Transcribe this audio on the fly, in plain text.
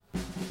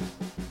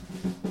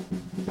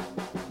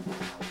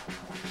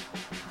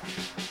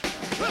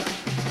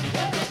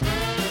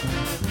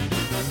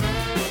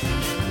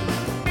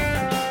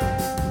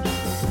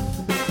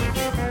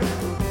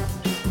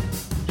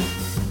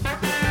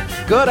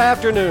Good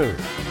afternoon.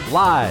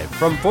 Live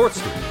from 4th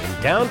Street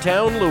in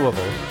downtown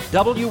Louisville,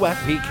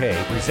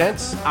 WFPK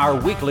presents our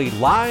weekly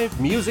live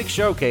music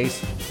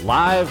showcase,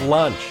 Live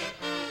Lunch.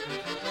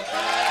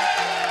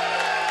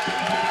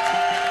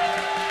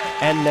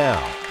 And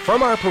now,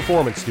 from our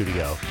performance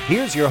studio,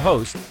 here's your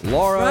host,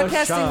 Laura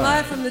Broadcasting Shine.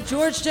 live from the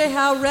George J.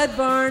 Howe Red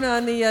Barn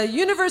on the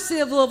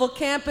University of Louisville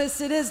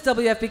campus. It is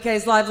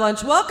WFPK's Live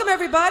Lunch. Welcome,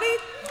 everybody.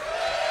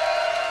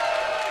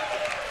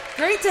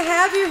 Great to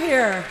have you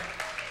here.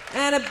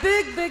 And a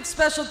big, big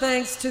special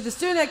thanks to the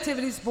Student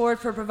Activities Board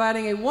for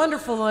providing a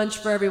wonderful lunch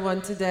for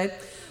everyone today.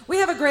 We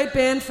have a great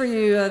band for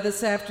you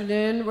this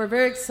afternoon. We're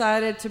very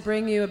excited to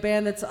bring you a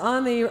band that's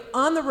on the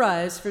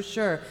rise for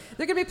sure.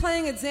 They're going to be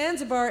playing at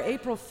Zanzibar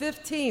April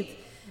 15th,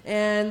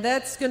 and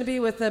that's going to be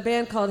with a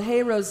band called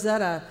Hey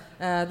Rosetta.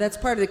 That's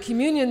part of the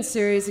Communion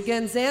series.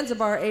 Again,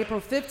 Zanzibar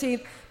April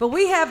 15th. But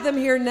we have them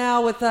here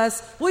now with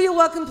us. Will you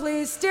welcome,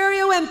 please,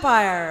 Stereo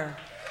Empire?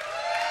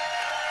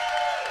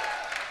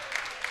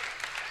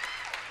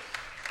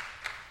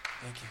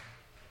 Thank you.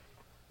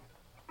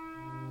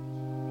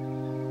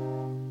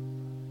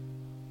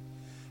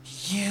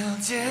 You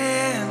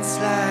dance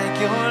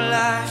like your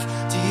life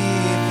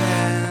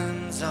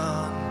depends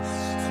on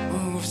the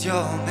moves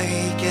you're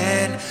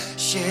making.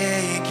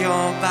 Shake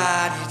your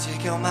body,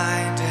 take your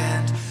mind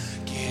and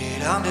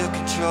get it under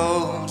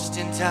control. Just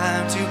in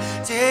time to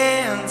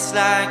dance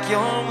like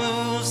your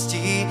moves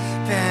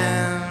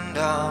depend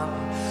on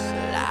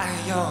the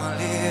life you're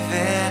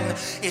living.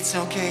 It's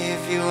okay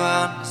if you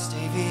want to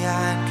stay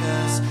behind,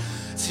 'cause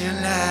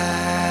tonight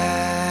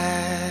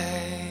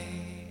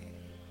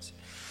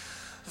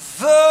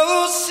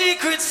those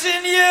secrets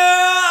in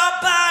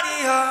your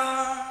body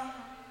are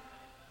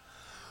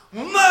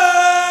mine.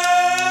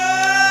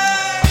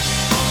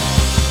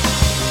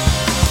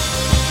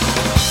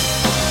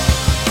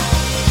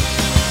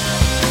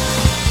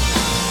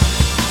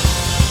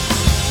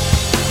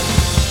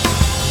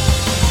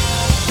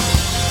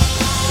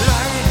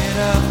 Light it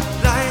up,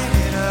 light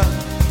it up.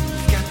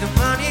 You've got the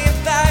money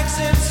bags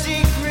and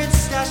secrets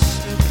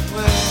stashed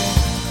away.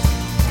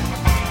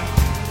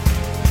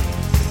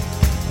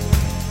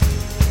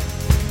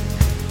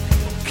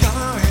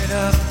 Cover it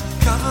up,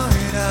 cover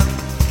it up.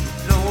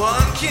 No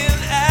one can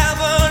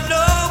ever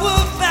know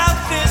about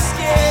this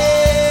game.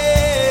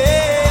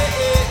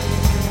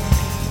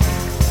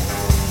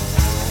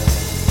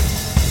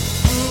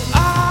 Who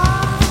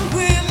are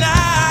we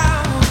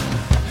now?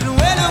 And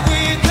where do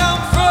we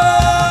come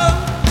from?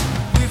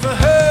 We've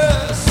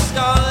rehearsed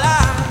our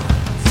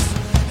lives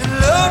and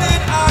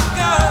loaded our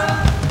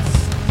guns.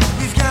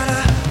 We've got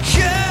a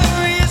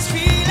curious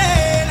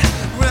feeling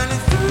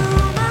running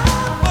through my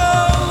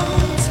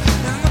bones,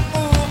 and the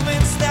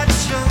movements that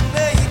you're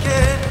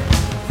making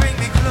bring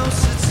me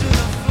closer to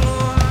the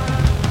floor.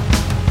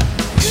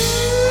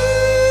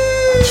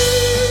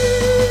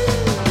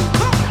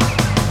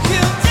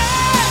 You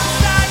dance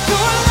like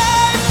your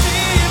life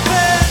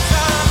depends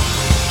on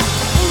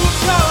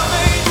moves you're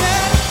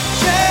making.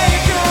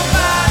 Shake your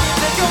body,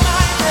 take your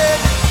mind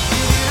and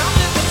get it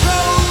under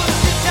control.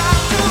 It's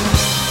time to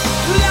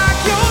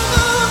like your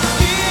moves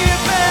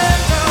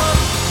depend on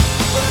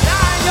the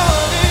life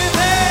you're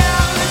living.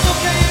 It's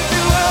okay if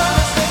you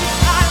wanna stay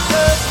behind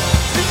us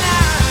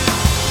tonight.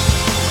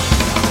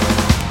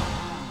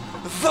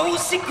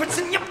 Those secrets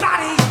in your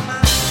body are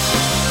mine.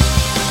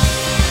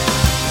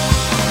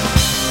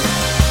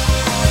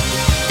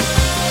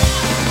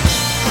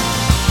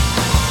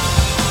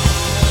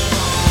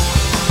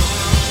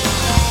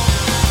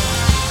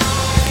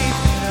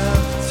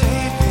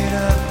 Tape it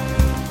up.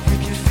 We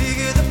can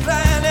figure the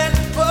plan and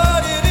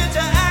put it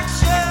into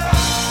action.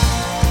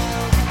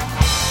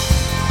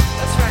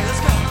 That's right,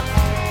 let's go.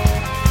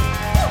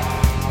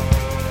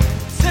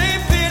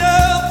 Tape it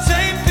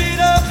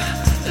up,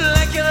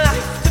 like your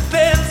life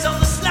depends on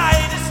the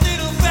slightest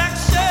little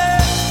fraction.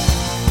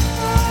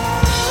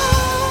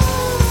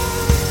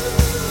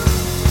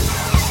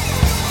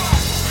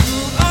 Who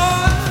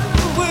are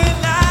we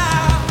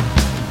now?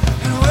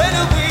 And where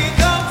do we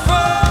come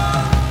from?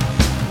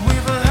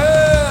 We've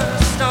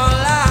rehearsed our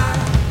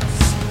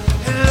lives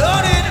and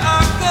loaded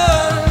our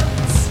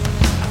guns.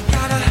 I've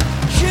got a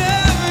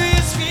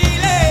curious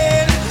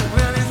feeling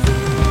running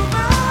through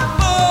my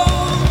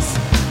bones,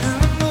 and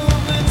the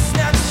movements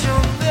that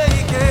you're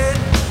making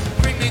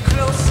bring me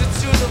closer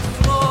to the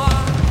floor.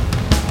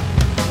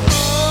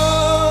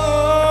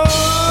 Oh,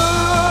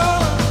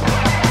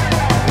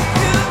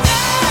 you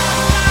dance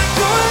like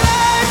your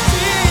life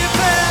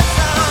depends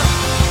on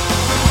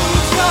the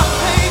moves you're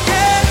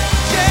making.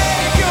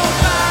 Shake your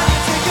body,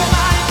 take your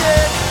mind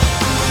and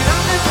get it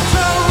under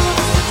control.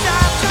 It's the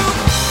time to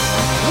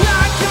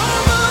like your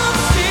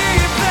moves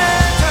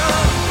depend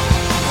on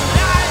the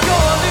life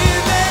you're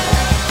living.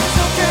 It's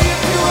okay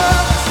if you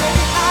want to stay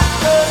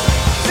behind us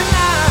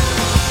tonight.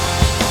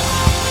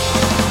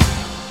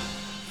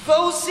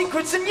 Those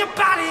secrets in your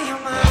body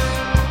are mine.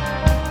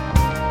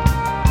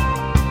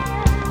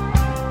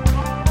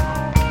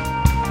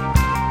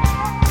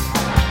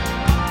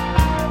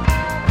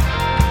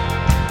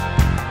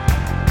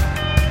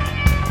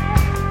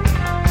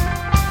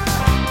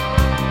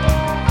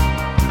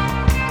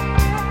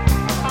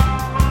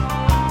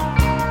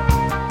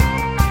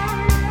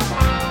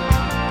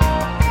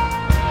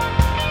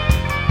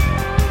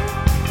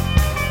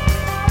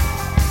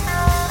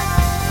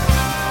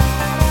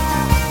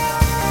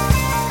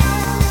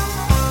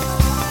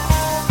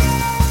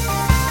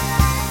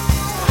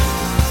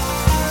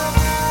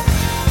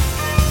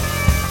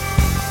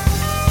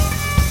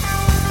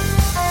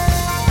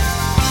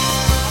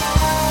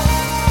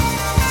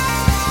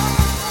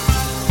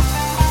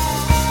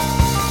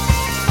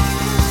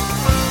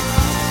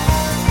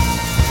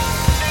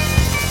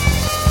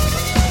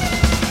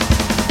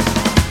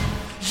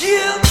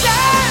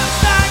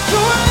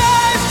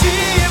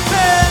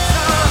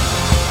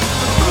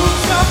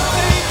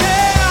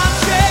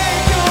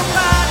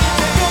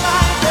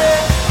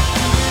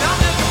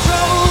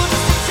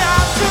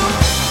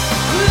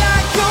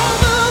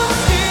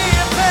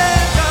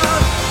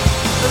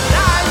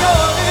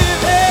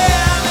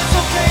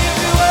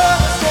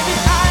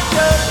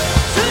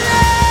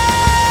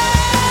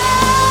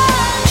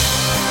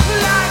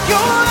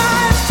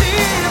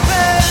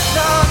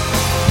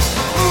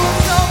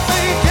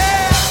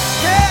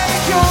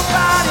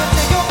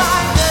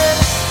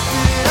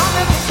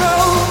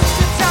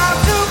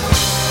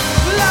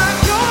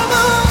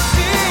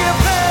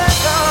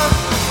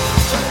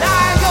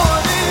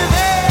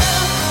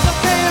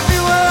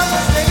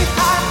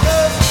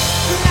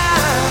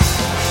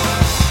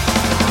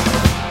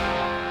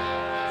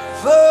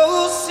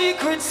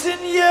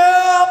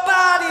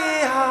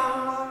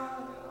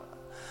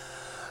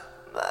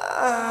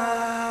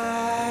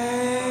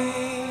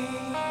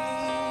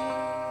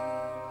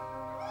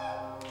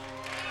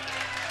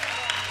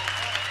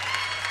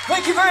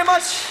 Thank you very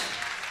much.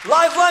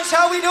 Live lunch,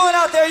 how are we doing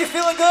out there? You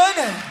feeling good?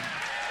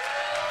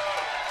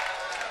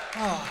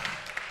 Oh,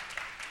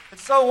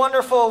 it's so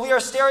wonderful. We are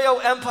Stereo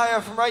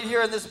Empire from right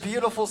here in this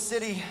beautiful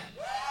city.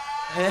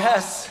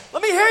 Yes.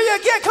 Let me hear you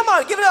again. Come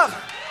on, give it up.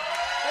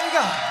 There you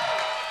go.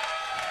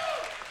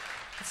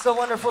 It's so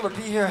wonderful to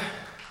be here.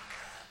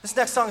 This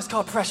next song is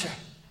called Pressure.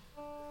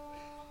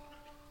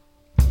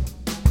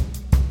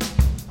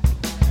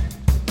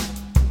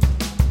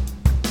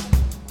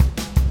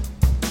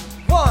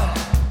 One,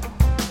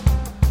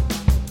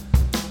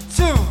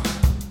 two.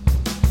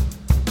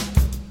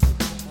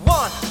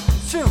 One,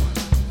 two.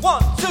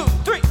 One, two,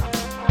 three.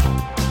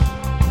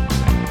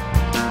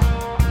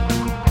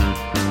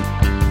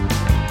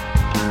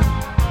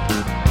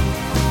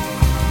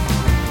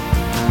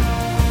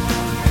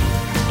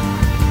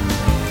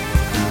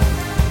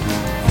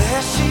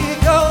 There she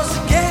goes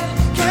again,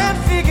 can't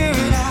figure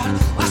it out.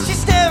 Why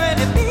she's staring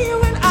at me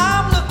when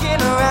I'm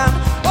looking around.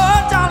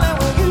 Oh, darling,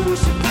 well, you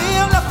should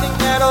feel nothing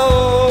at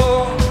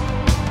all.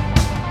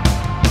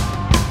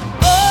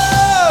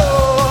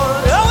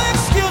 Oh, no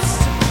excuse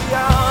to be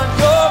on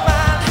your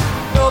mind.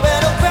 No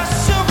better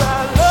pressure,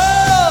 I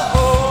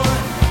love.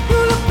 You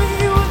look me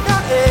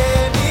without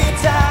any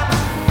time.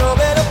 No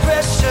better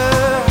pressure.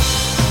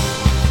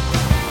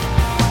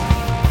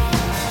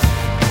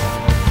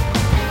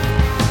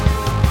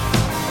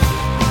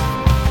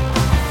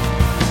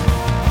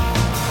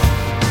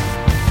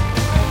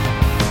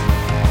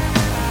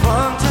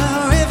 Wonder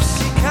if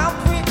she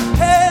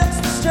comprehends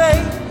the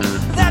strain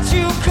that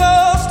you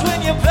caused when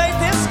you played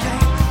this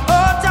game.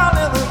 Oh,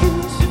 darling, well, you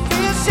should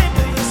feel ashamed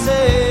of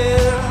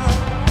yourself.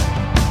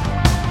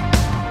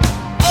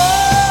 Oh,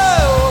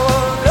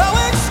 no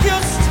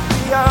excuse to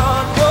be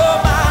on your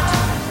mind.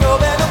 No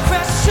better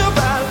pressure,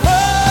 I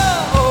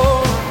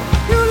love.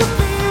 You look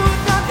me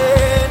without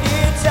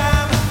any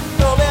time.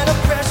 No better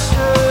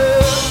pressure.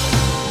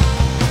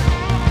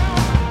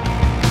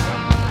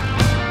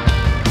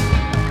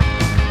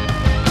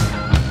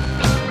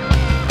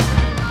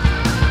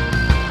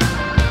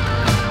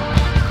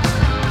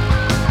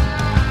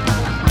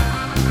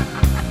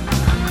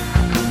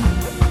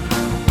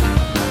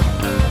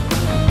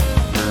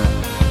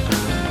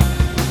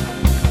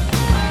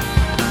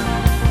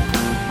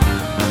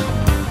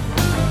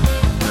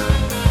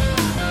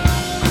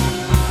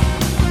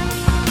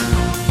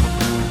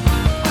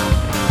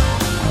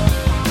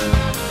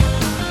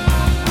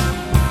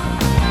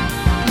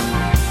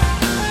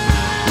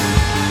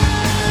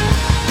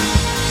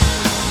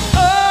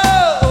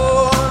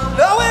 Oh,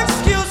 no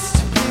excuse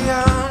to be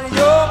on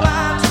your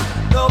mind.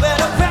 No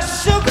better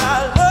pressure,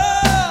 I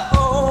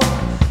love.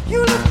 You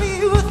look me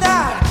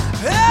without.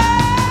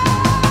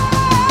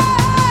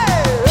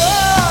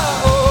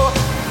 Oh,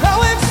 no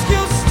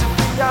excuse to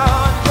be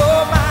on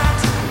your mind.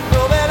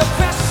 No better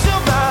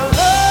pressure, I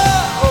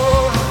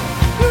love.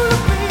 You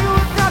look me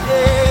without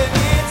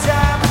any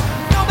time.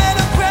 No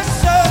better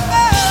pressure.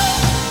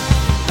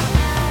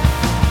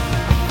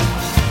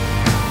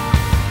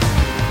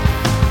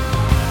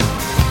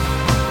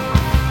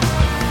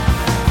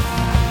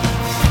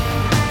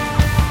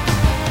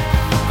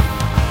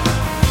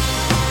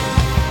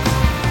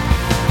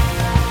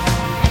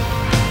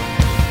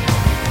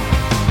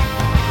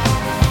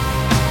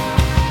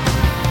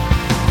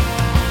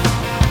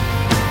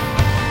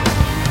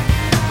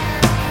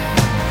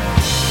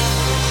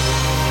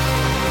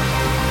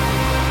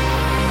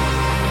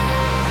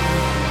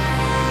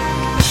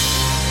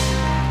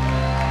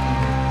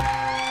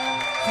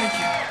 Thank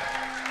you.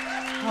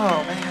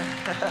 Oh, man.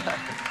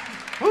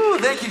 Woo,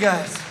 thank you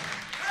guys.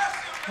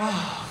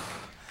 Oh.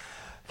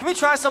 Can we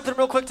try something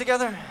real quick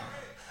together?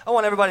 I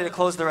want everybody to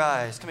close their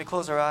eyes. Can we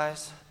close our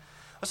eyes?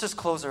 Let's just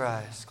close our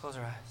eyes. Close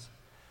our eyes.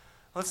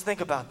 Let's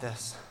think about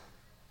this.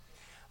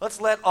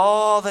 Let's let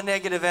all the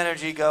negative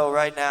energy go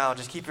right now.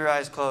 Just keep your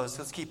eyes closed.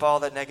 Let's keep all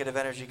that negative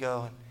energy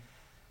going.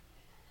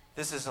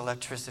 This is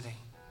electricity.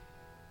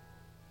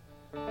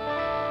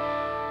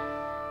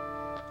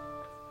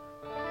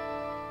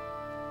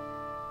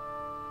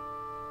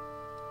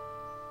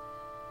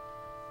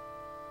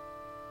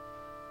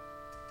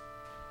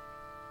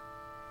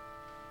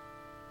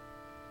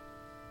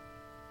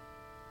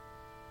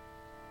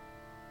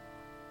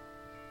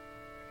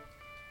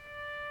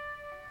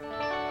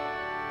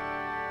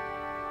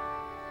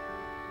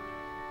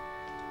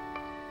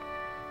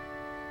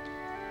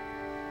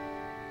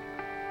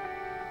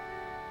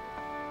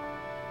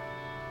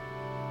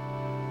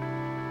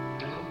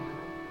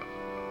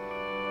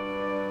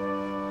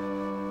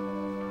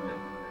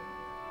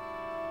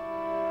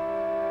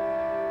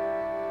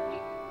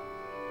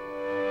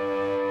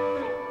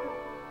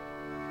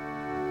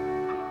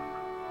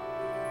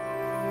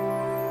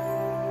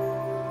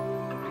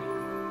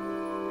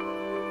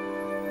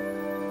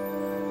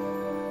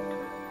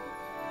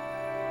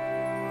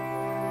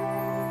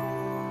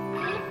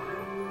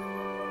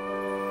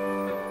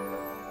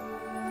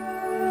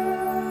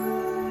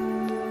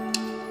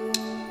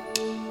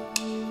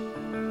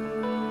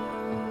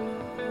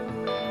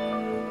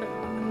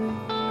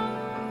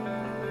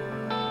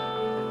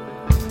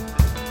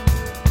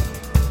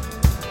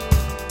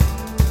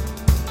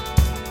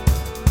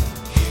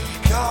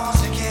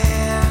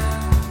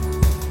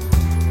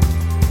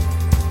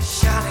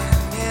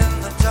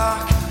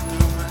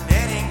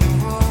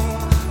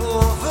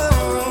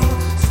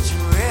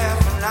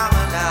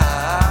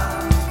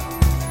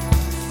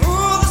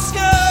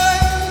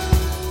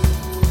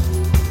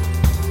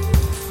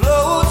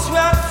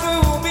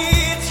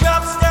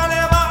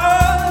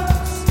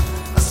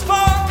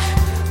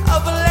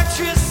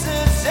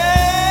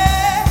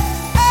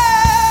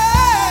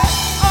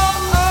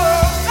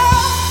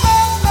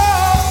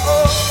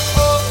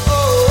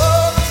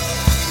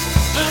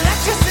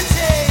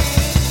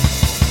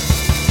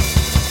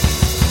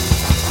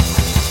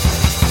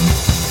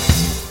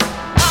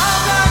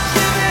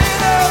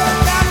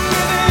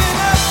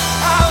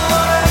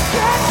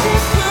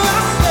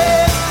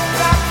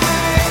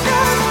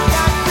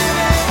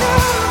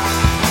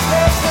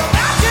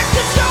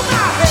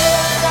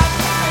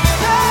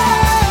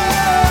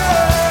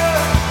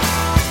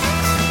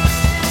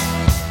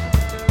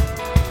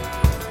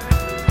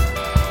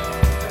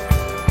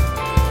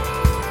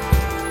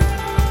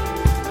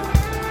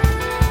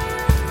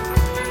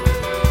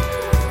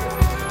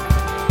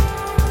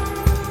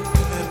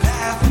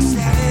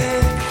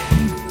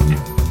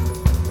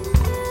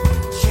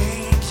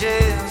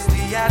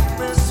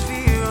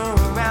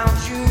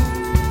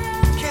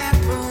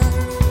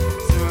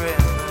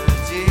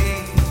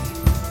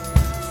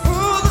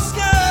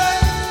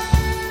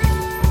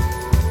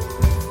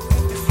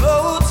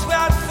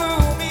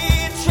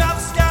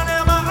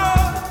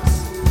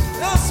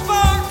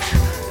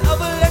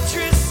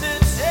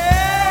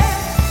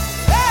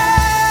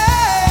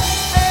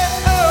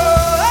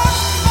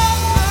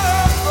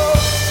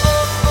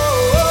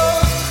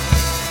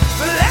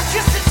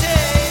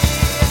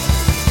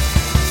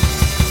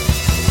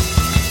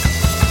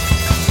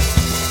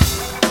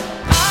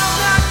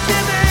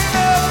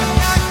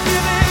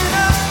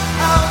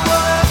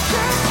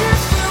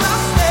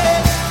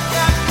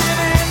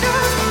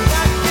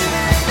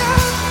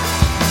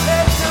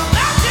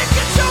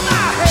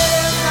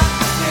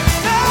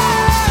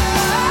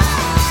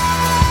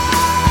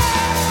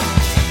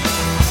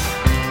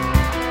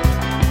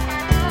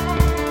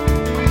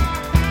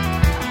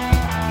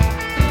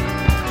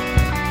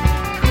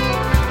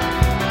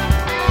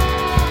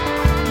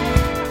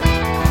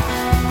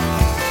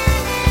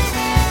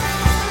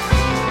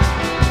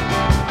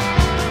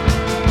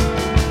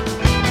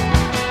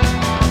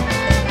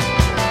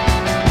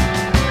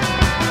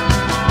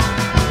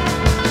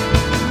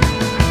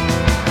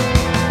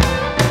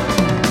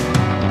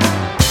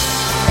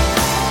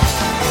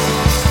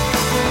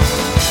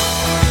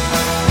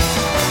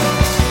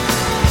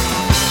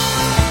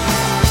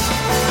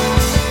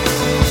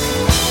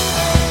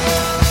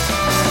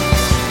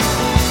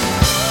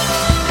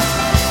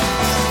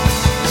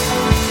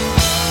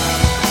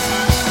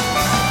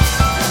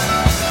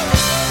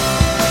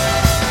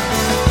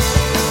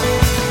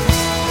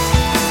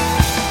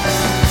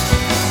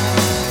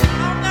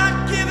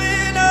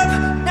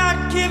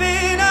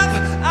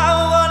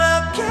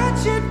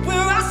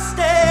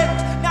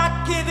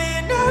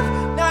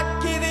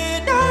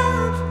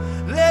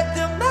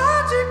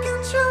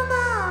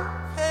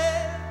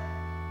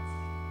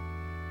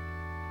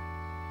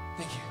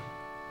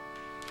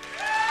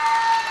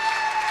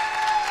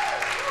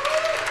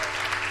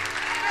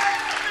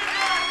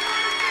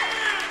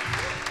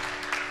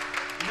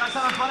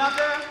 having fun out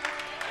there?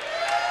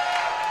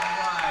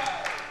 All right.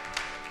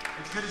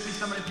 It's good to see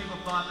so many people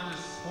thought through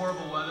this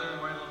horrible weather and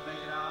were able to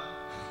make it out.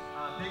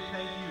 Big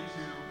thank you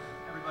to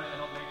everybody that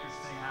helped make this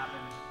thing happen.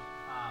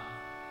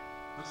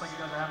 Looks like you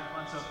guys are having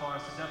fun so far,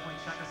 so definitely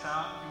check us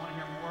out if you want to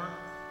hear more.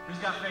 Who's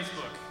got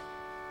Facebook?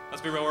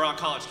 Let's be real, we're on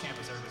college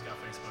campus. Everybody's got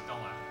Facebook.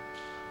 Don't lie.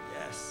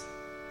 Yes.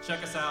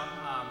 Check us out.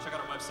 Check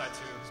out our website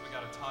too, because we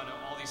got a ton of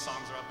all these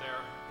songs are up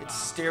there. It's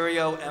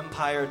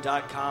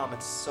stereoempire.com.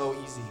 It's so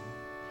easy.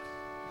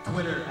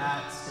 Twitter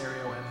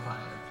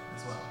 @StereoEmpire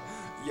as well.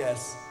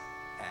 Yes.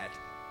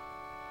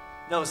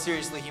 No,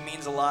 seriously, he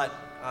means a lot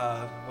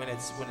when we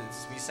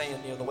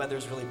saying, you know, the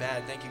weather's really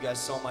bad. Thank you guys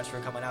so much for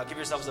coming out. Give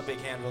yourselves a big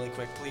hand really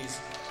quick, please.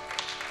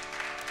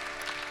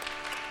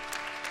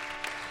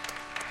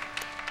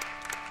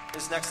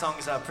 This next song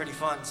is pretty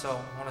fun, so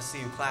I want to see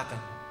you clapping.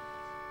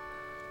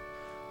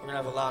 We're gonna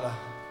have a lot of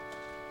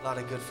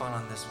good fun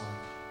on this one.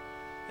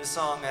 This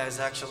song is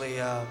actually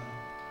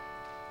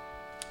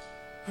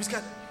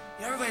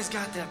everybody's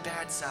got that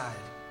bad side,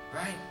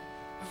 right?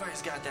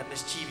 Everybody's got that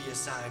mischievous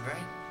side,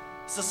 right?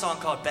 It's a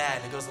song called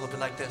Bad. It goes a little bit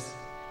like this.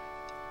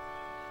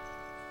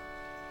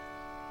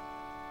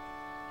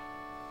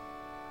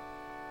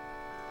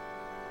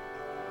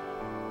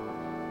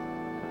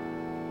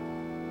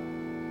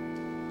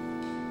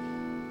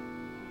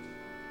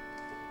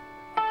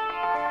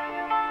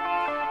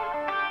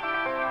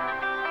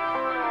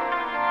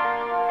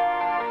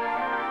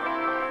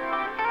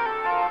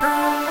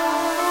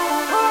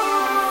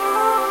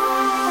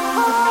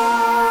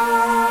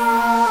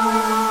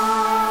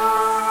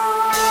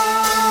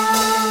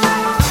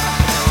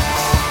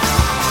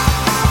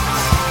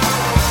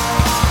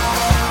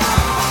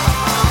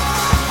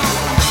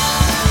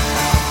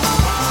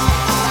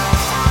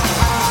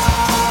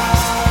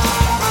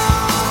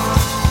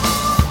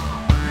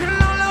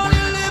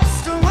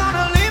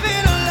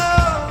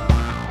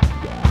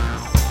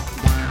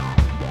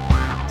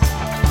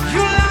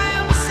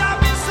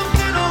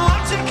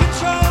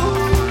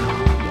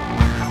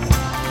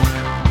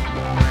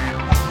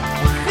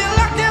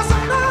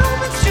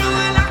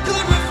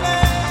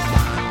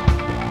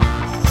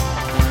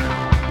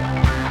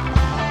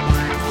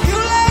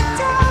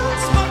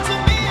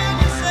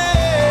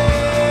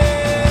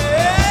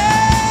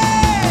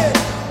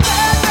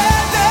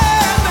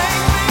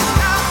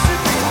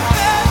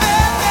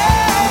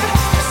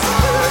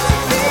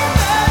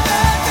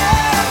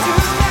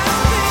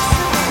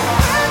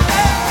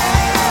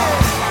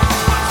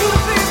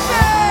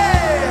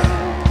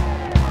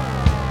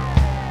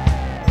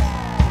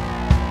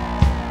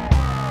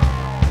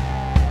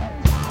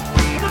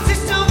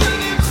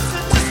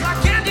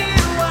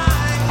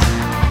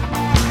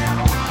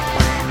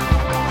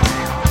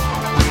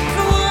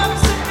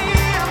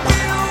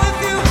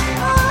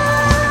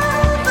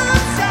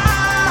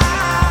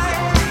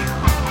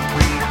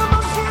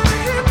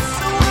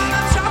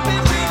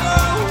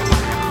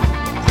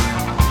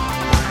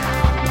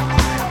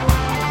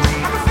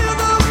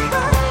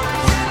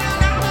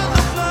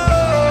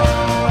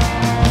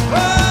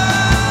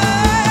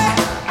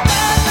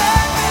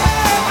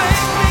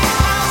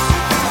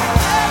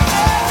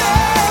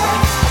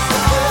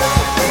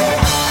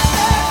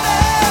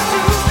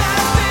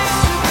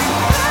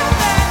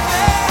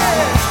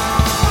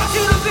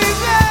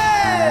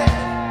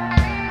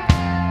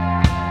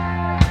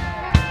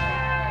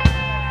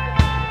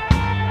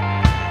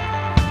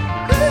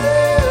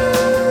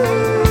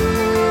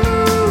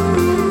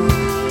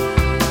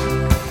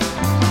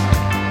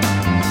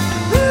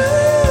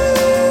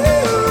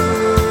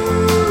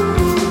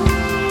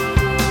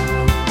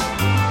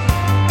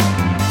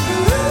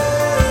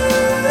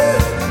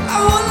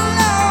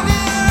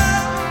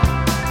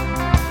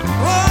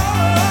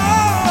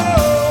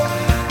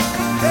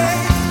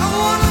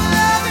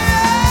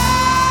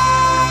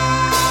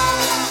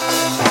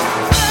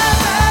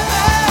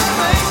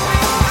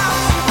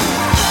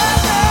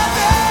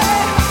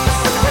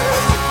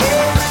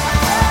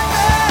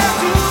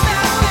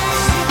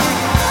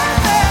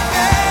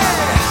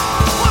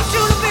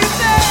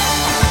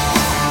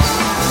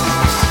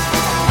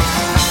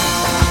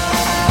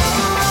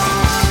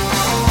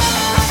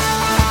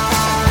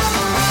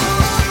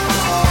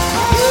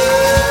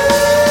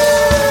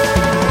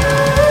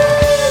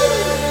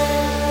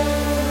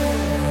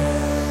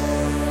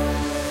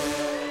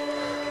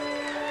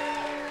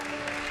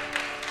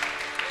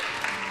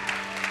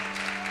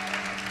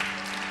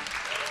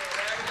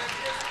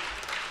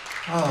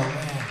 Oh,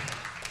 man.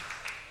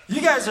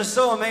 You guys are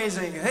so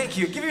amazing. Thank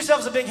you. Give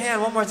yourselves a big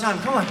hand one more time.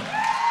 Come on.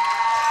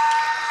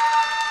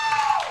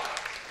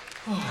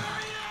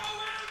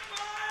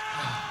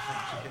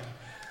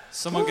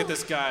 Someone get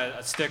this guy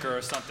a sticker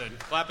or something.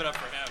 Clap it up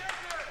for him.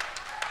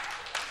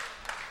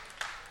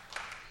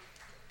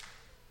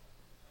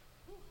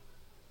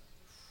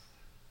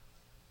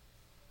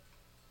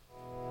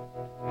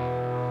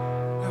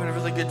 Having a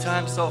really good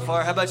time so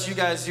far. How about you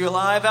guys? You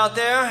alive out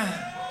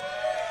there?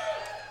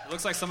 It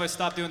looks like somebody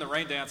stopped doing the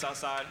rain dance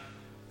outside.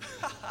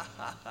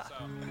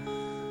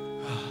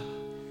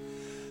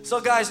 So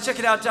guys, check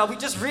it out. We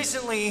just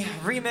recently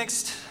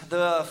remixed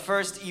the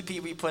first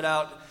EP we put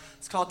out.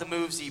 It's called the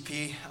Moves EP.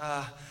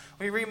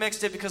 We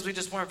remixed it because we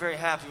just weren't very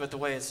happy with the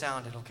way it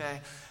sounded,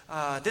 okay?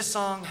 This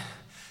song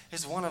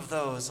is one of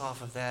those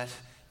off of that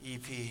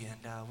EP,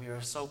 and we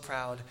are so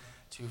proud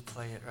to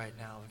play it right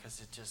now because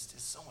it just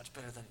is so much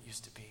better than it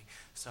used to be.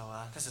 So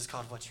this is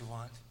called What You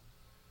Want.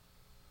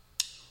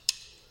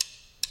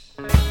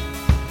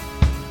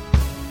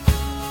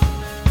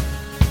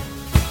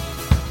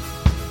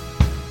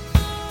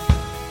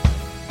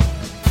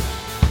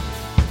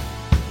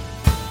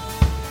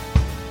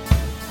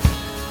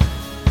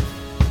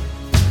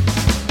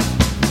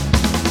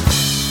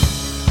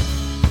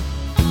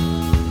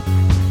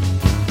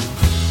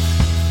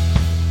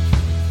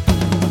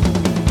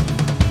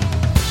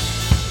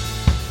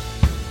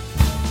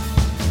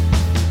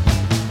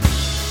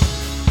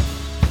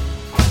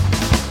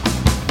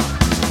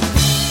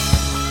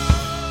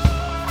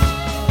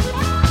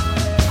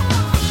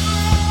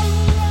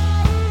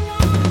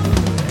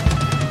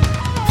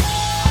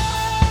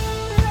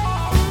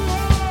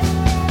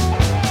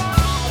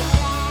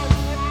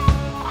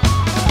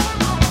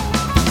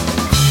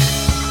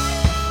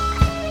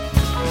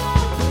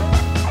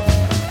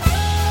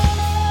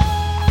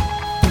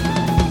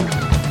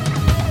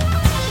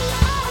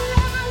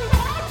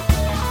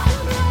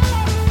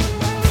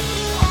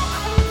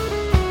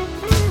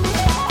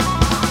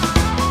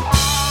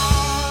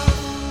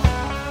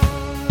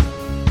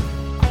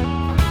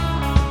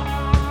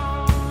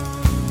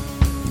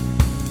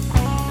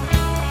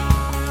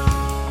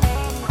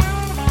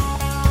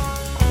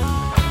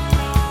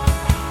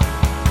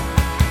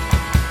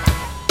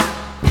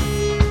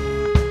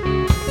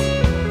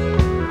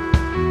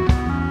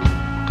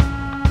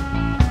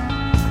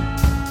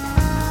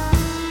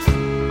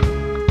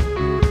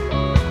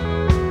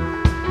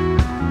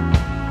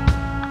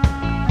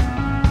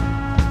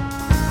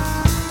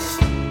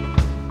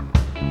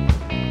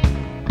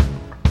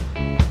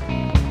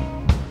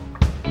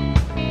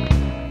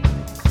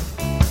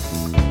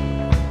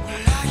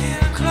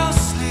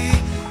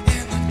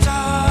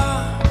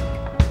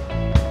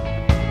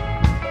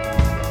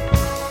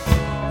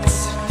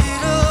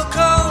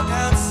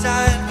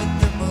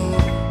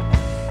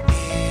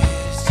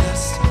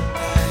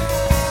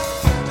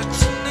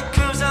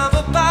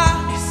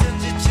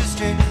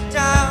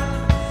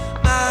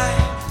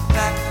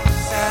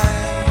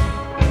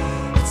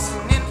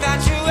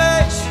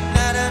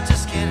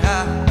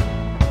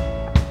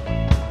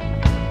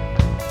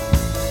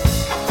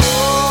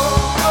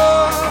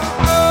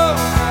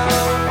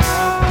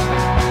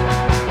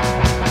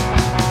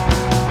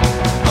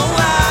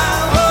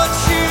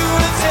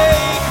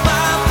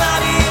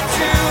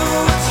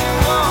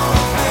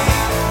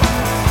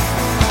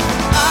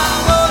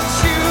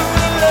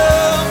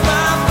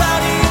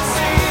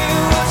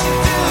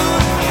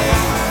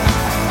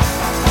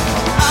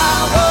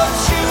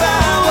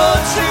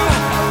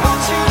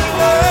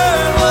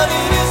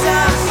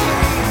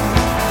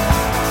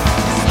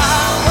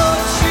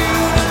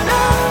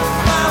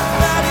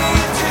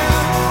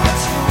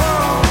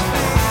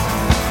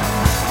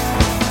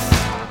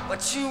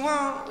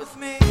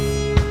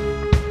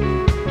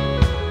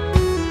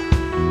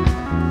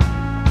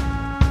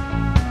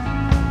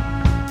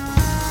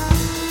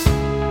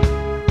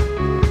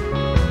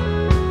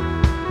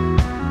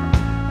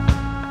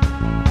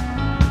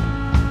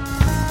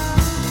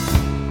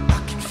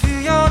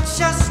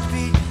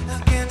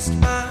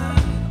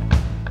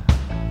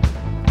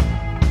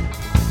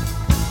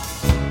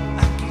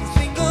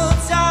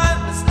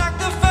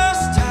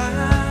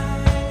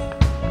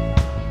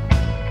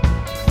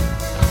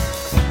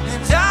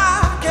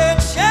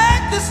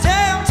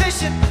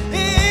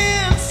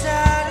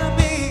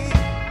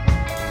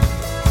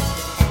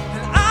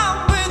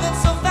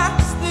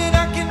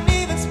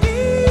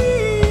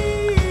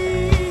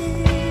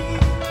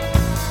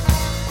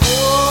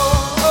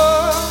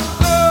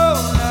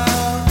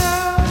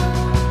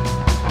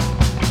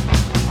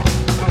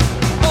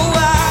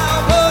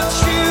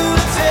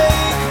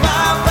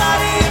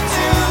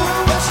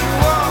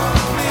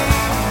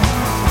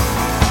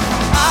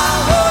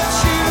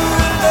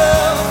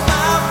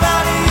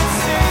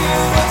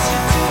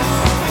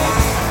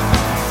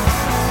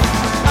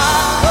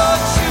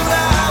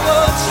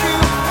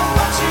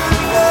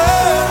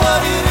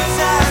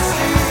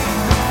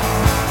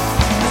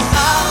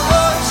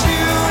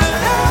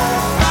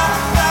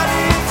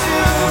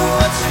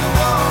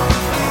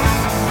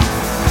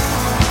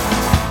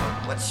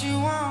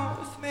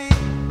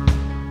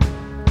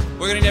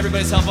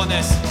 everybody's help on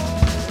this.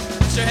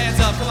 Put your hands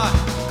up, come on.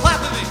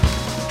 Clap with me.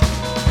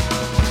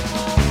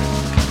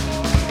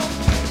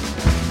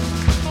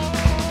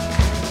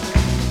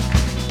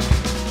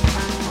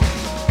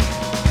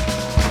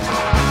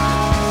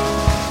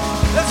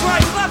 That's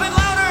right, clap it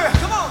louder,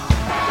 come on.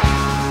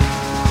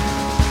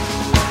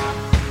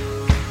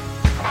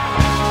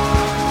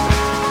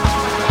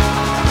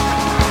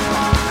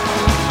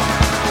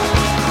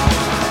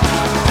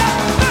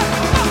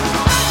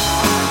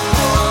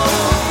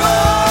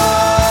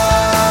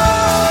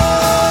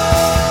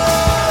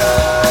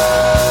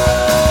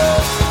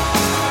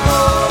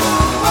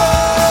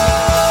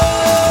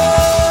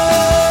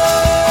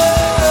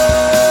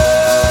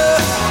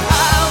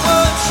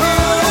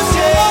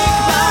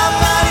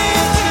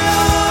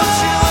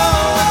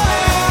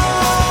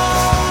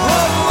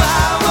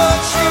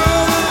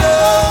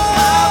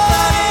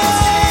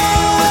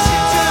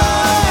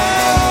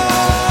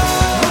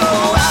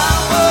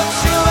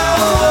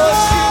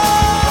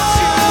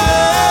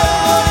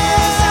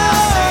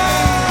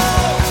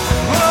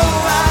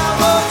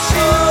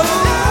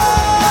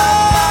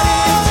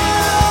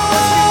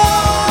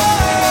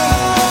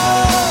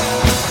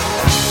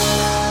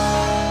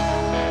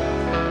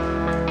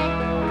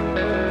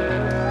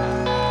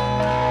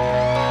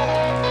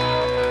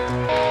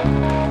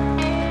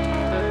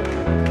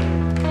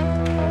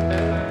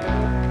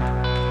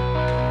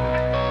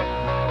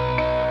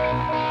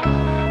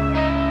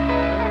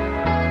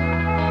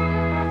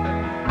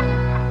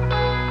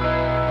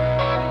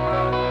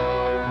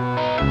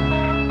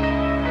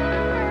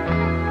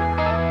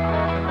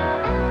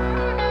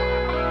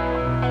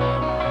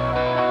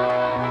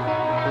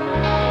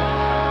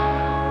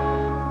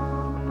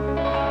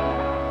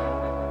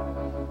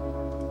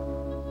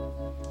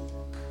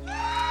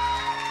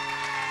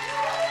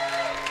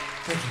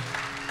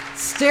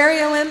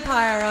 Stereo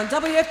Empire on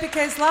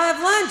WFPK's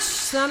Live Lunch.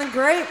 Sounding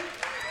great.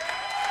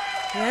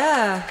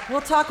 Yeah, we'll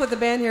talk with the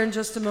band here in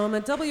just a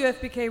moment.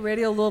 WFPK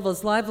Radio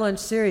Louisville's Live Lunch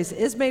series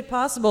is made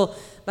possible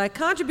by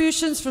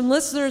contributions from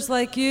listeners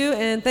like you,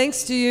 and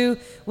thanks to you,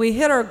 we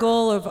hit our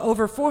goal of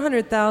over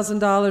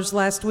 $400,000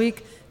 last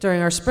week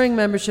during our spring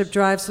membership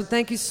drive, so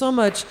thank you so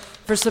much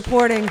for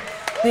supporting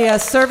the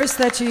service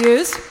that you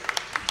use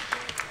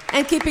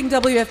and keeping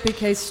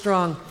WFPK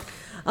strong.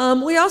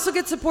 We also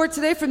get support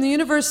today from the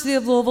University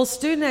of Louisville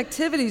Student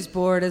Activities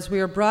Board as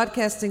we are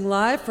broadcasting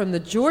live from the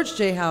George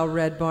J. Howe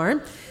Red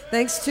Barn.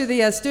 Thanks to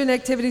the Student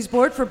Activities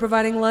Board for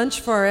providing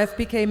lunch for our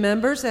FPK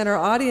members and our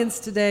audience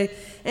today,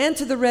 and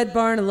to the Red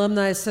Barn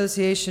Alumni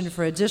Association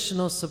for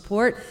additional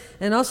support,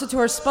 and also to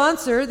our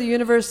sponsor, the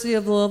University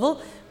of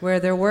Louisville, where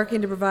they're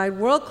working to provide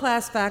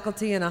world-class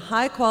faculty and a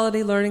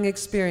high-quality learning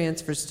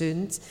experience for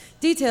students.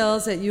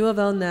 Details at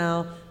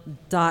uflnow.com.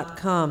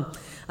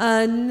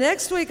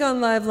 Next week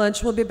on Live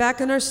Lunch, we'll be back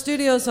in our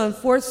studios on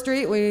 4th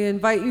Street. We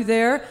invite you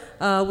there.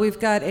 We've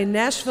got a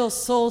Nashville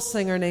soul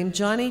singer named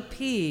Johnny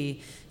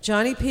P.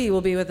 Johnny P.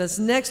 will be with us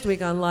next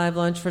week on Live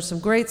Lunch for some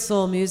great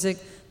soul music.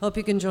 Hope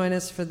you can join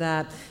us for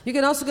that. You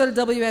can also go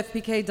to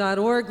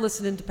WFPK.org,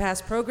 listen into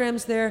past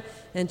programs there,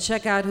 and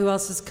check out who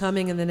else is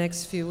coming in the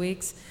next few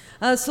weeks.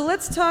 So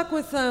let's talk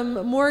with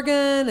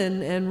Morgan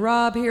and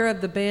Rob here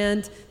of the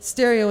band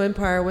Stereo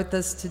Empire with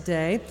us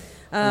today.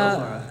 Hello,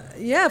 Laura.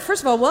 Yeah,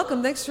 first of all,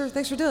 welcome. Thanks for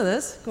doing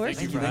this, of course.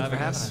 Thank you for having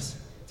us.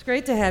 It's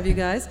great to have you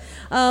guys.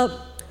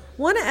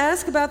 Want to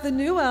ask about the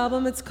new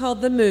album. It's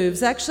called The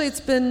Moves. Actually,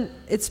 it's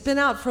been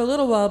out for a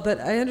little while,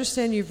 but I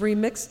understand you've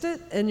remixed it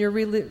and you're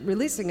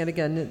releasing it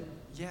again.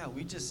 Yeah,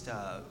 we just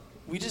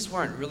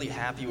weren't really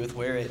happy with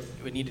where it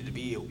needed to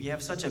be. We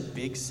have such a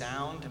big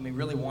sound, and we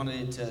really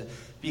wanted it to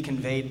be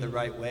conveyed the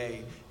right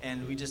way,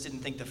 and we just didn't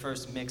think the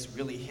first mix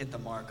really hit the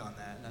mark on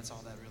that, and that's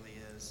all that really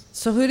is.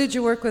 So who did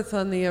you work with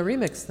on the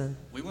remix then?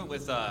 We went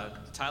with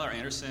Tyler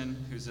Anderson,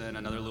 who's in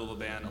another Louisville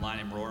band, a line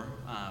named Roar.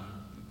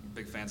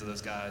 Big fans of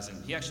those guys,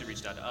 and he actually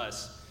reached out to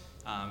us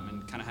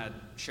and kind of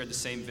shared the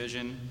same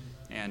vision.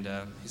 And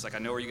he's like, I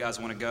know where you guys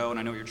want to go, and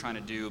I know what you're trying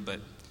to do, but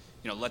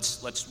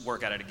let's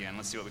work at it again.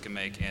 Let's see what we can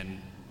make.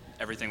 And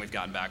everything we've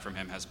gotten back from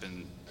him has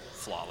been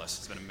flawless.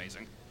 It's been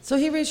amazing. So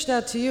he reached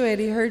out to you, Ed.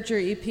 He heard your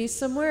EP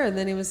somewhere, and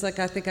then he was like,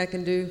 I think I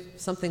can do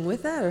something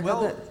with that? Or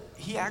well,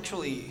 he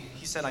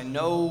said, I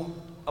know,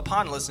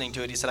 upon listening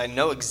to it, he said, I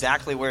know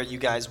exactly where you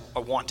guys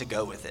want to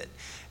go with it.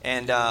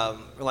 And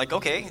we're like,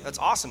 okay, that's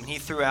awesome. And he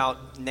threw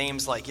out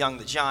names like Young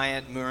the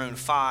Giant, Maroon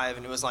 5,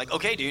 and it was like,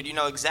 okay, dude, you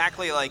know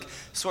exactly like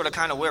sort of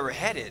kind of where we're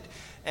headed.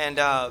 And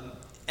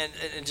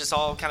it just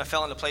all kind of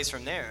fell into place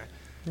from there.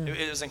 Yeah.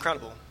 It was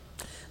incredible.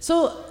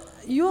 So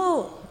you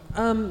all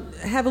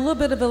have a little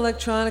bit of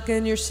electronica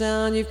in your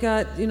sound. You've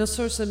got,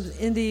 sort of some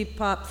indie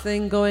pop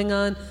thing going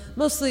on.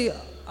 Mostly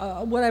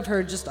what I've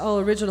heard, just all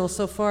original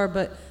so far,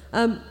 but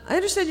I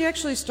understand you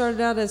actually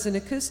started out as an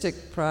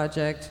acoustic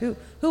project. Who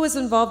was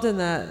involved in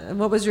that, and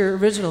what was your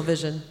original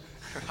vision?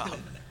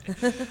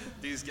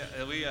 These guys,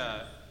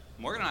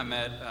 Morgan and I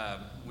met.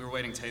 We were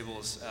waiting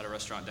tables at a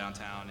restaurant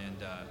downtown, and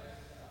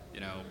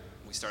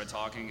we started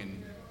talking.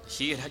 And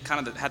he had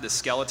kind of had the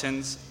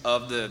skeletons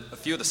of a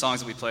few of the songs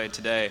that we played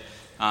today.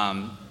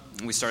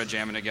 We started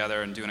jamming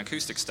together and doing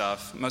acoustic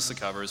stuff, mostly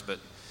covers, but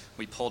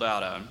we pulled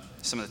out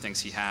some of the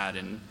things he had,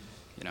 and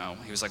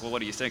he was like, well, what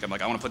do you think? I'm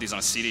like, I want to put these on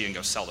a CD and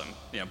go sell them,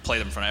 play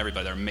them in front of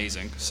everybody. They're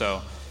amazing.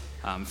 So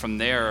from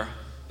there,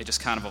 it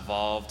just kind of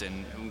evolved,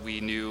 and we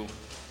knew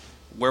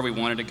where we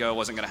wanted to go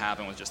wasn't going to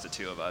happen with just the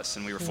two of us,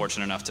 and we were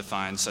fortunate enough to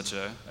find such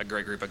a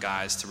great group of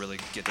guys to really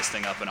get this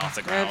thing up and off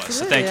the ground.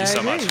 Absolutely, So thank you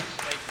so much.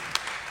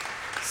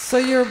 So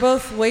you're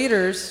both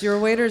waiters. You're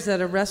waiters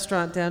at a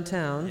restaurant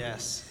downtown.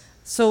 Yes.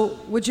 So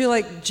would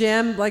you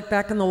jam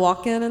back in the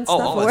walk-in and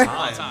stuff? All the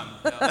time.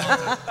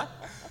 Yeah.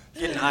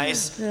 Getting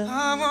ice. Yeah.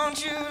 I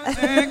want you to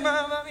take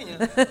my money.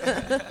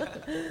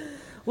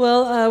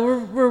 Well,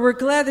 we're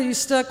glad that you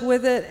stuck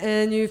with it,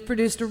 and you've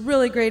produced a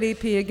really great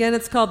EP. Again,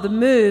 it's called The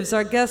Moves.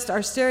 Our guest,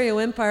 our Stereo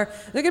Empire.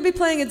 They're going to be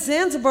playing at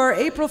Zanzibar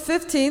April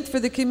 15th for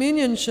the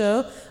Communion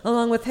Show,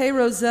 along with Hey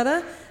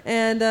Rosetta.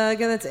 And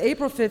again, that's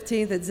April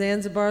 15th at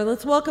Zanzibar.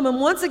 Let's welcome them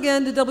once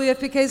again to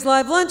WFPK's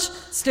Live Lunch,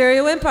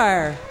 Stereo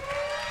Empire.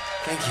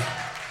 Thank you.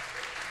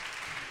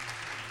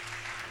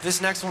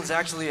 This next one's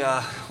actually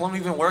one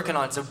we've been working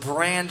on. It's a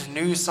brand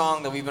new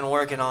song that we've been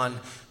working on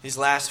these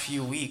last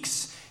few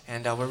weeks.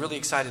 And we're really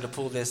excited to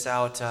pull this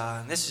out.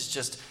 And this is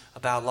just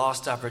about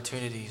lost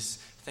opportunities,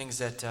 things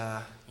that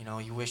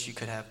you wish you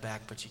could have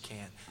back, but you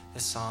can't.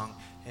 This song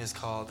is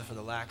called, for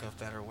the lack of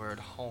a better word,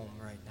 Home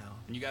right now.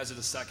 And you guys are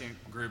the second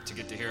group to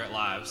get to hear it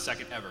live,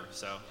 second ever.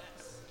 So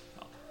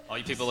all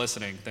you people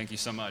listening, thank you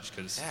so much.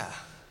 Because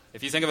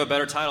if you think of a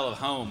better title of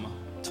Home,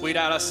 tweet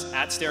at us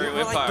at Stereo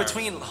Empire. We're like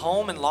between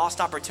home and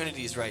lost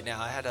opportunities right now.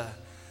 I had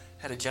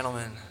a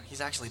gentleman. He's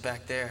actually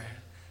back there.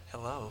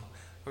 Hello.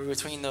 We're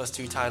between those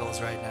two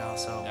titles right now.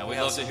 So yeah, we'd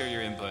love to hear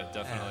your input,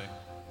 definitely.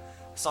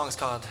 The song is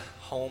called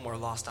Home or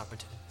Lost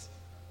Opportunities.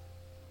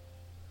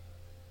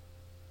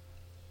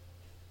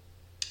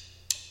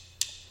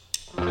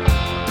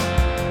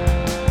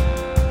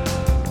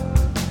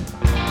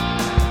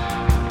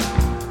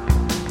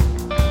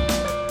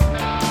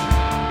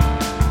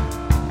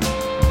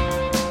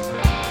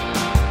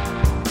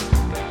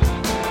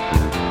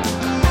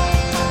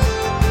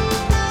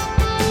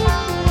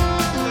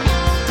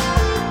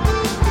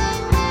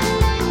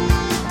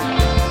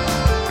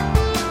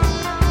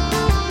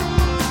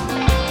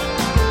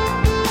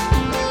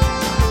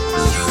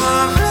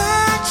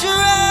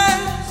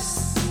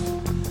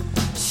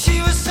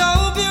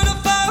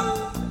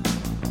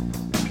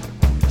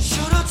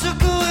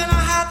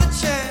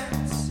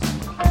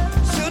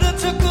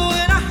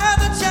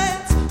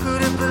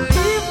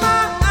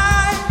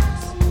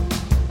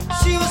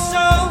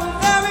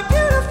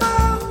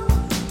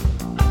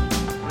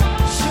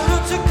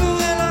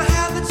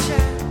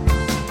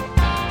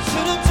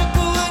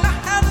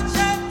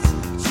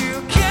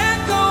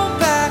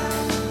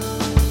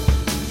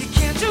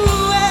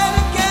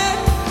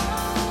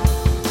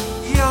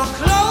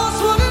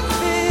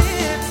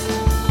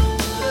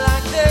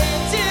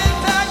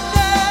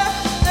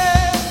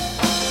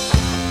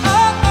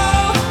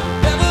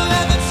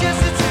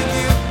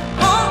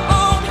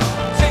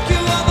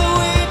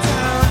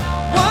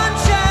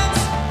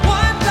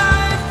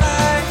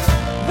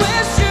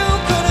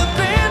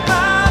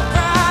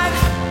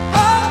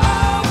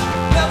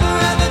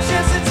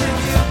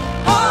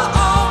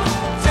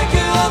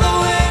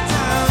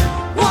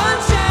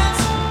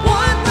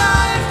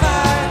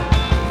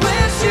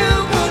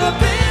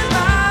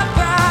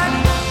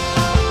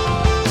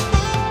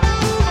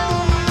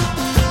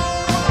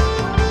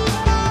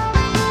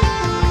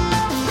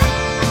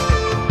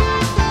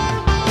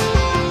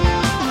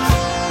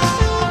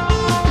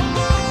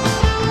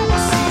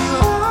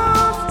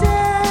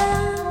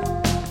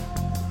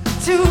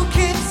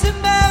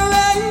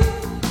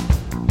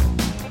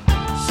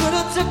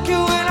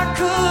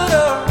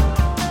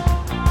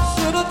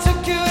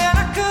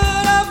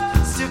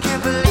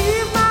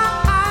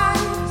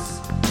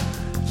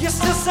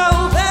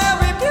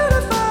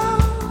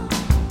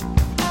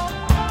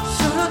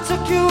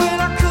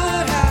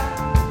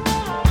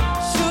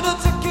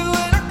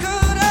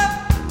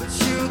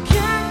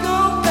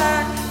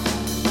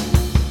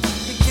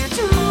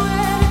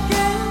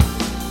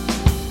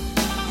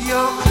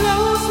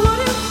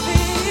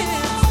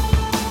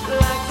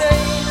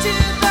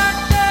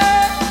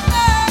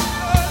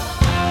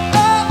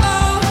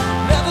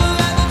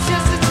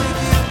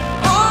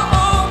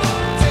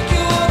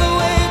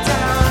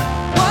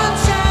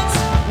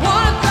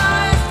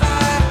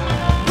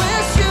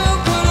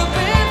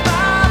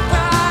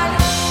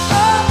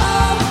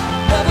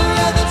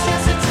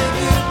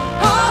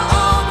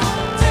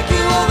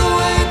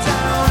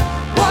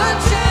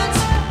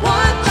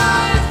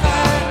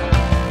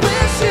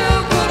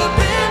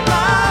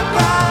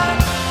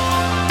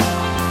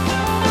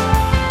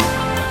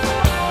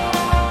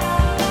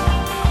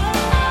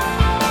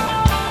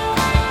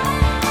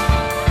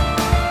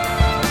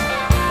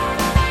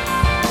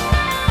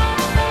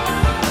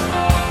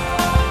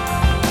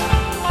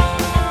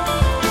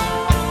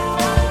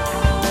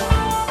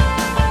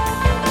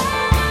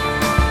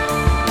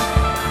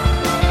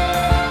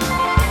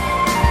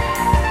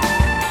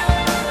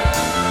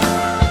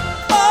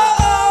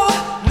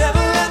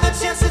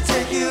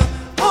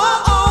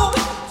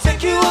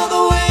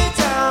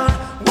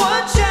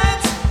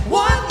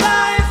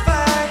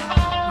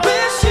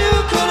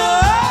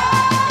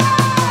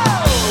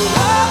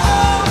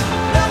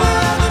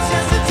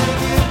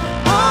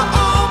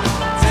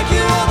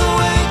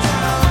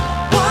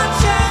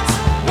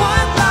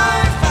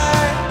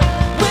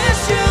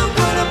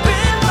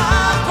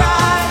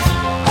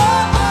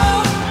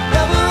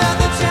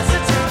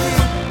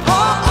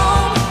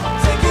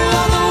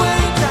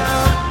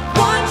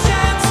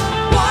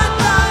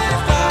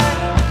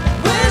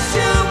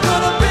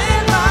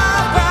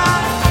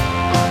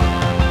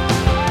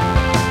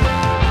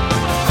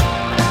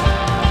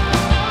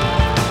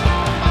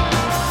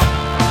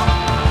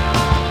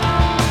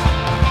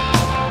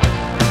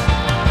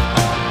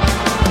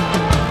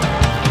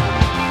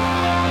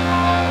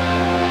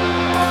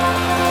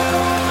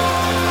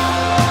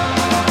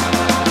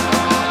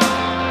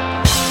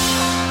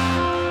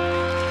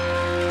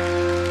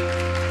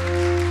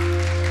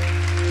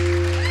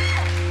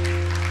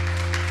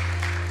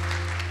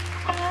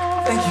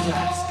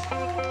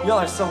 Y'all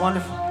are so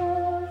wonderful.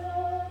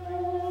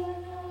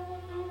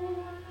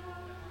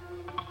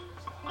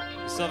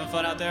 Still having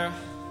fun out there?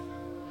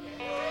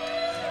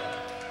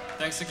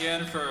 Thanks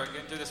again for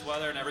getting through this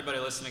weather and everybody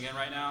listening in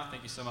right now.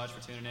 Thank you so much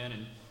for tuning in,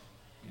 and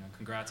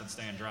congrats on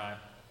staying dry.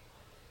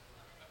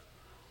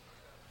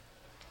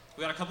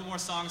 We got a couple more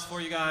songs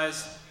for you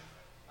guys.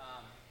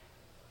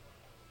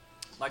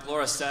 Like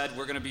Laura said,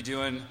 we're going to be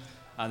doing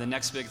the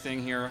next big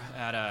thing here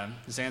at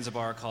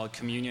Zanzibar called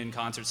Communion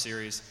Concert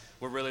Series.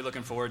 We're really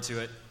looking forward to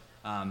it.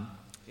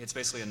 It's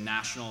basically a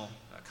national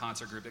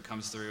concert group that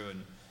comes through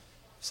and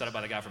set up by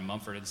the guy from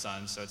Mumford &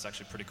 Sons, so it's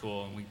actually pretty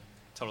cool, and we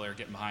totally are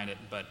getting behind it.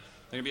 But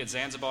they're going to be at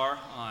Zanzibar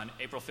on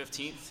April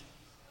 15th,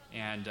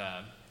 and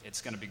it's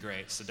going to be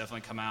great. So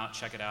definitely come out,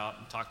 check it out,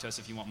 and talk to us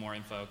if you want more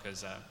info,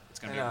 because it's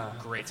going to be a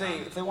great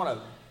time. If they want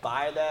to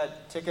buy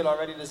that ticket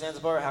already to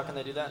Zanzibar, how can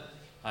they do that?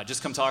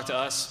 Just come talk to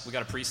us. We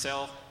got a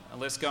pre-sale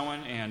list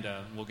going, and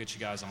we'll get you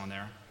guys on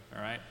there,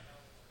 all right?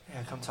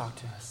 Yeah, come talk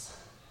to us.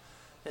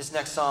 This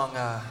next song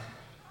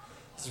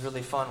is a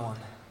really fun one.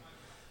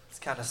 It's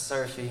kind of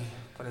surfy,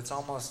 but it's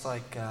almost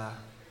like, I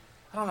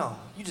don't know,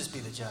 you just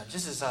be the judge.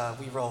 This is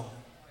We Roll.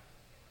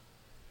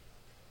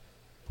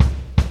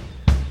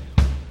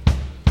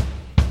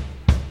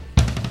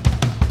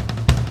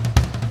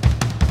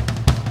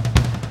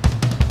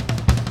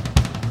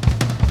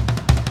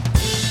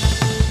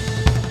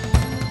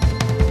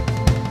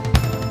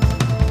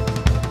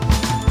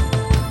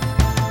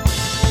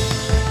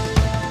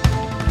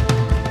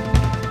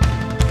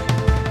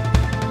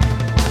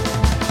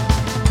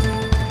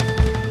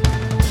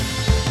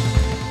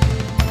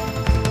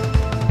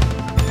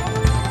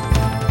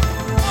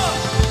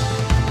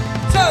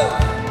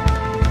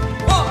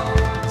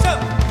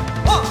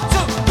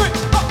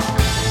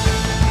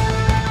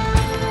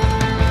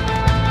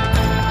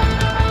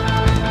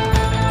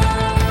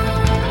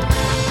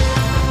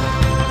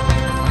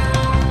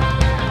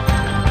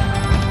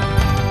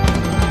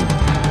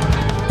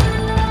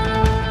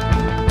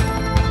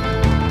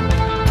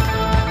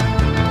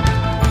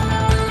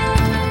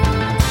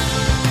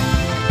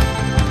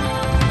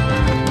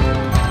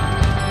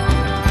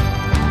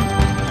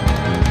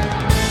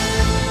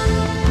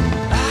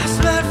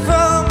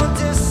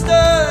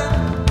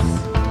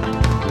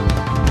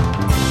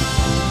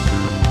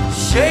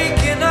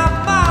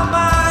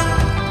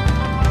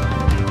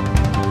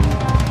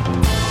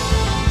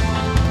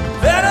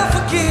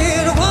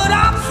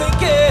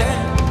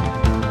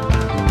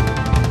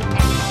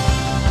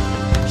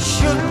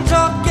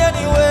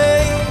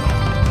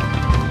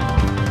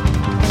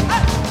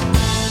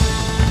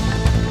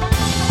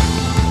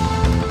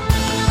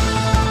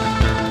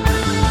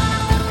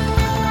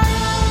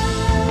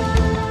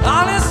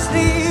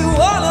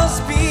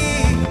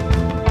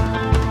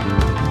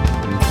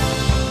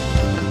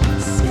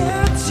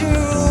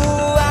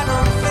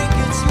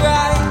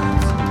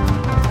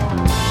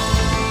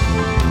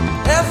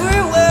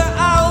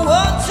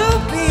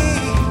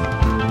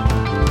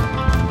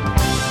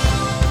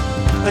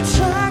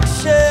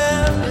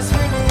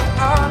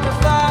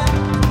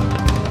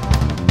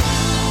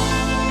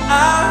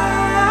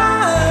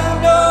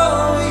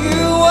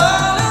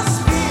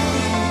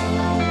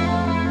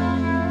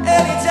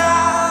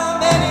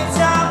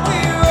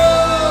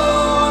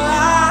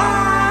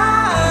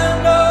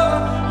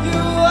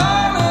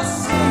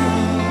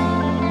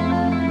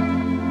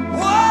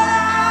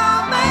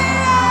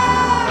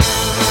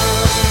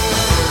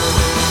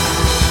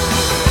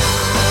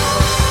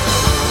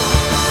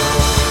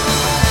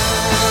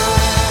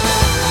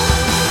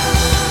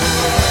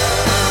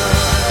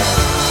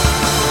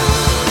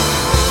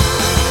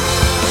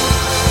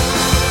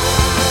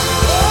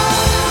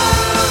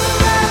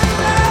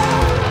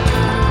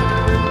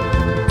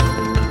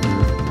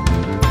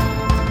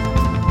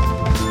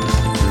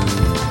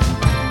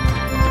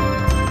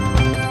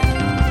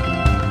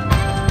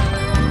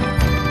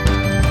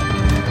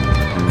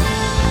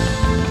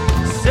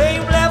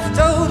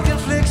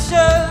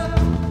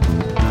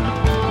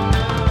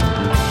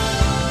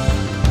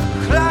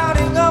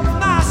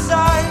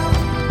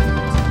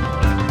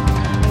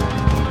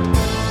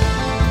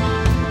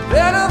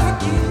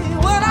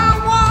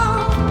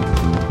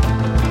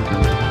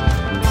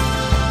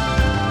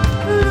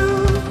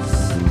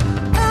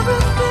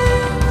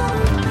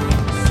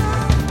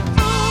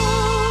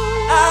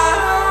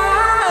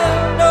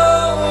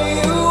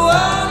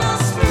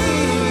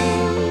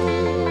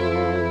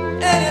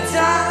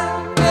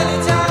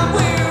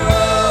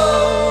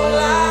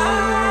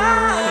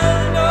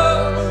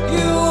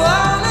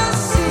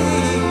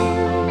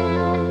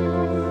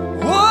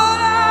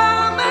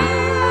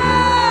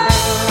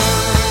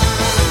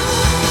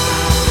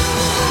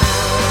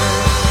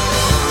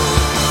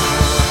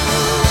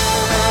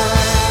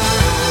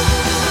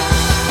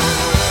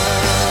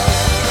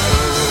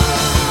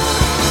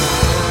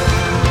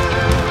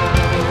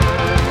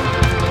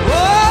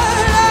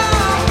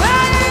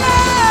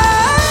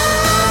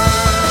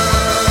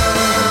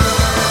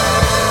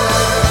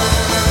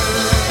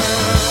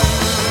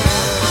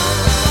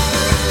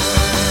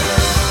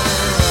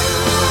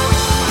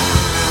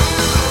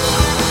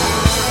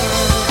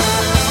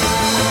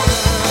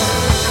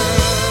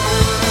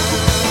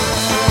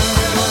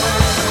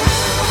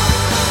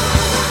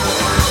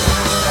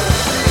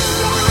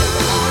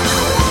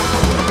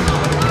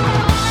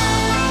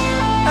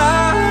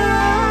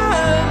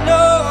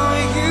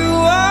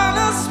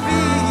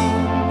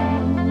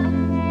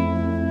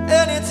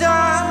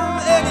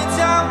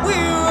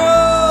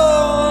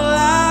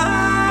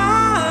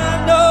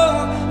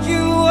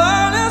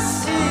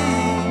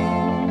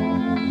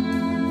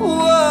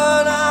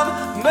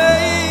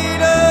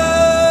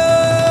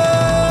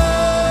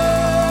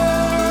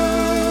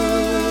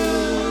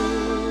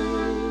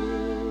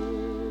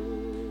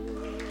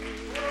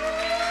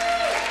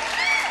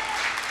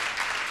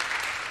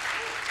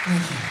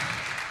 Thank you.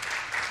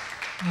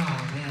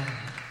 Oh, man.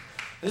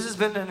 This has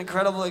been an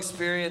incredible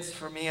experience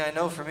for me. I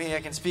know for me,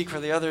 I can speak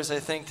for the others, I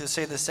think, to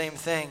say the same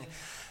thing.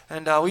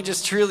 And we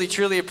just truly,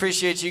 truly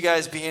appreciate you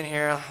guys being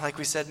here. Like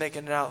we said,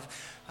 making it out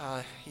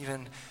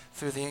even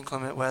through the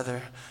inclement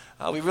weather.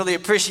 We really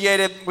appreciate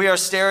it. We are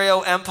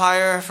Stereo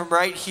Empire from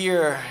right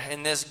here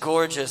in this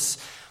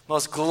gorgeous,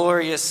 most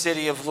glorious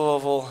city of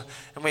Louisville.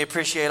 And we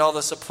appreciate all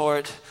the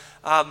support.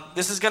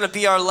 This is going to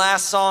be our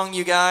last song,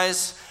 you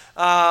guys.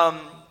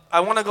 I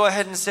want to go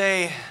ahead and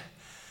say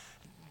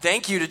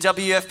thank you to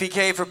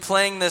WFPK for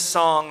playing this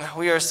song.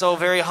 We are so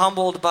very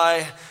humbled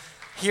by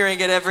hearing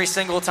it every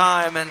single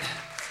time. And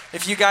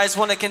if you guys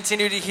want to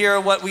continue to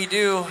hear what we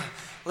do,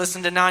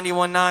 listen to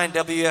 91.9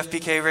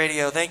 WFPK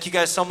Radio. Thank you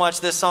guys so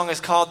much. This song is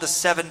called The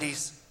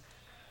 70s.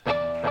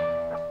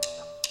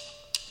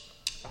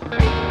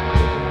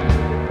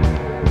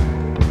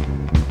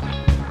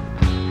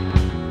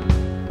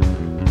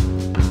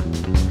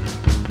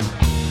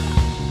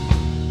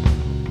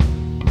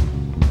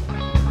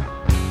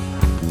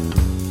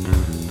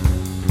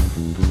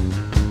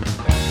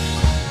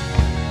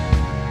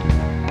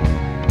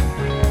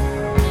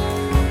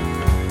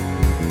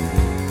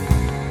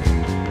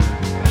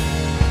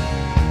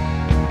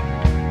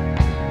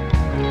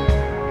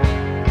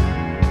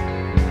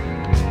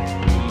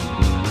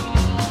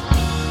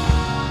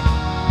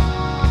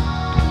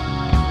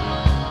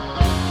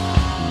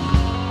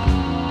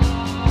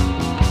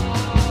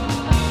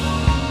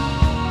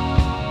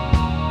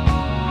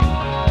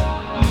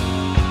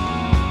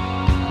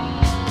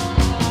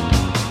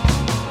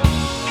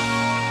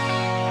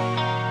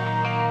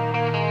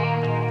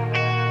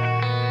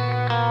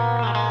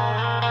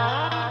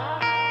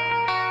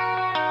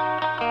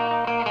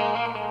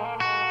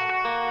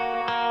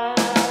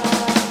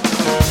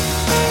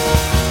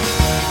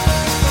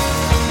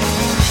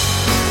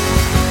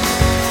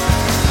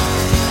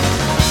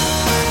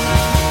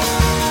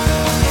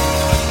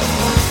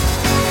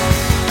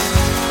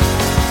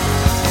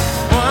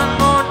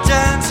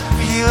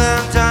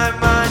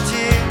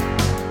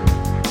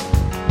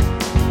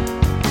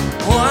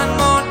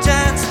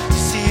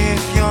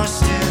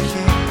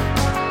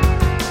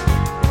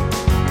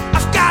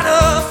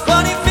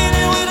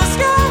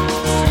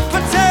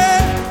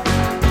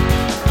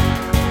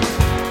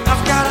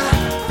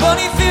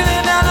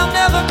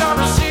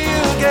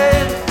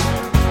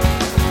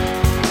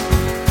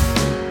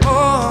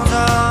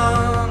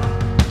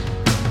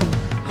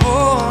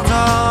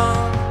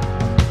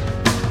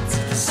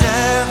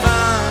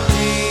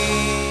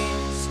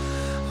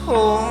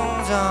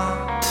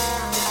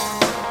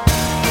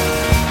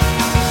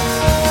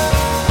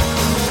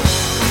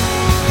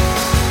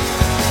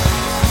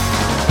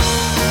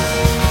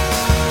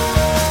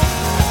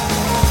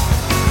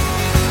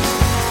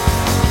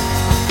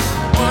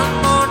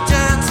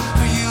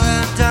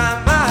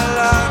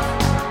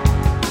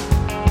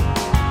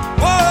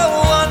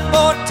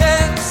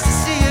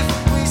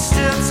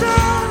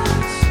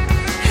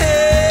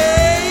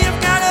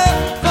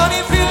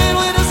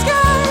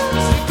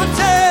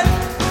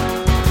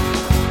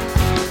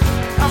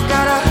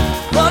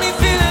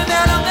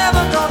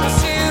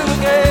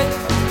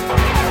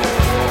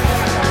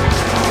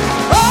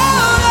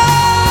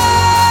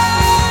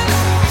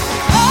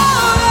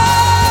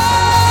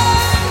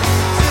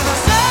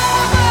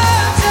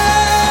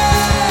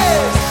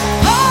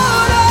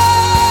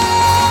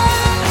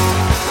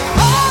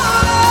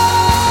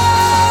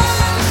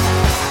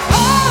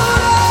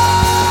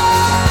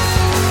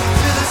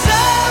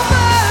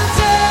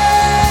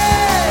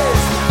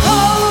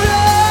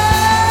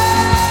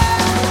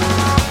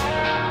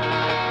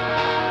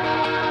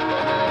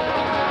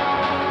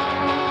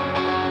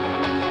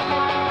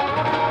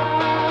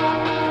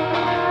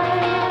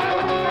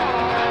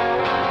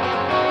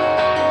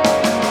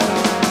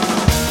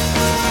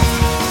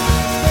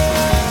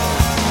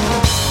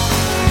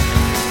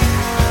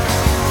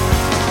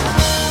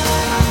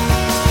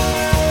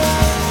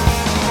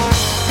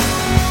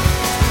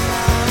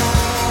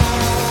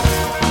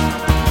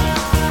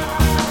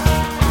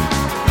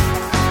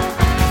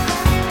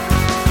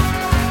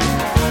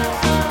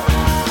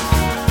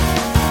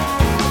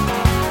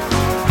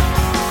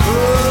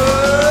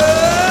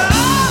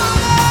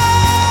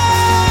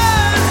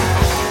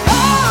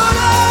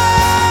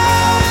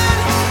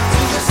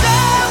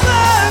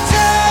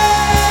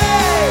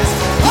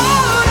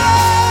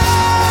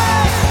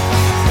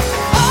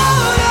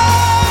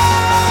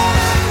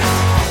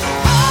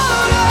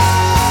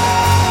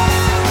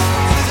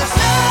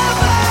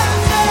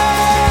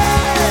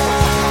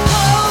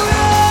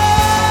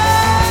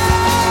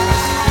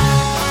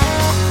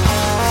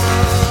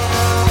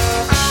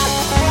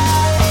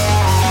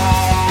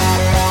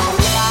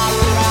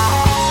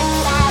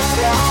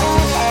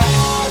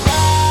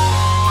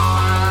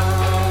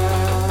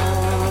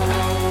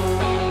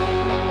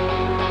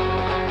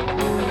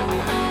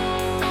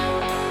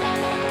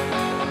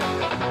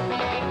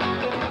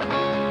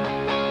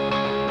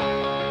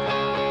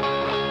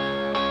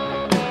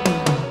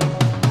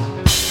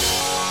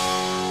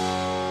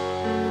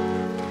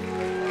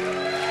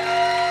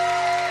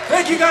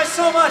 you guys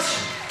so much.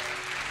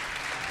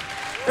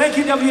 Thank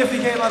you,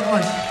 WFPK Live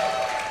Lunch.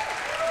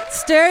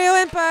 Stereo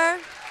Empire.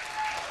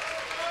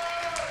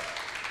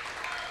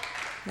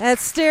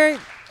 That's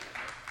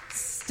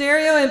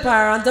Stereo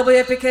Empire on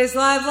WFPK's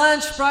Live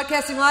Lunch,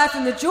 broadcasting live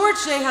from the George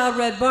J. Howe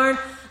Red Barn.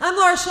 I'm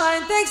Laura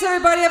Shine. Thanks,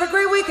 everybody. Have a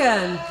great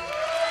weekend.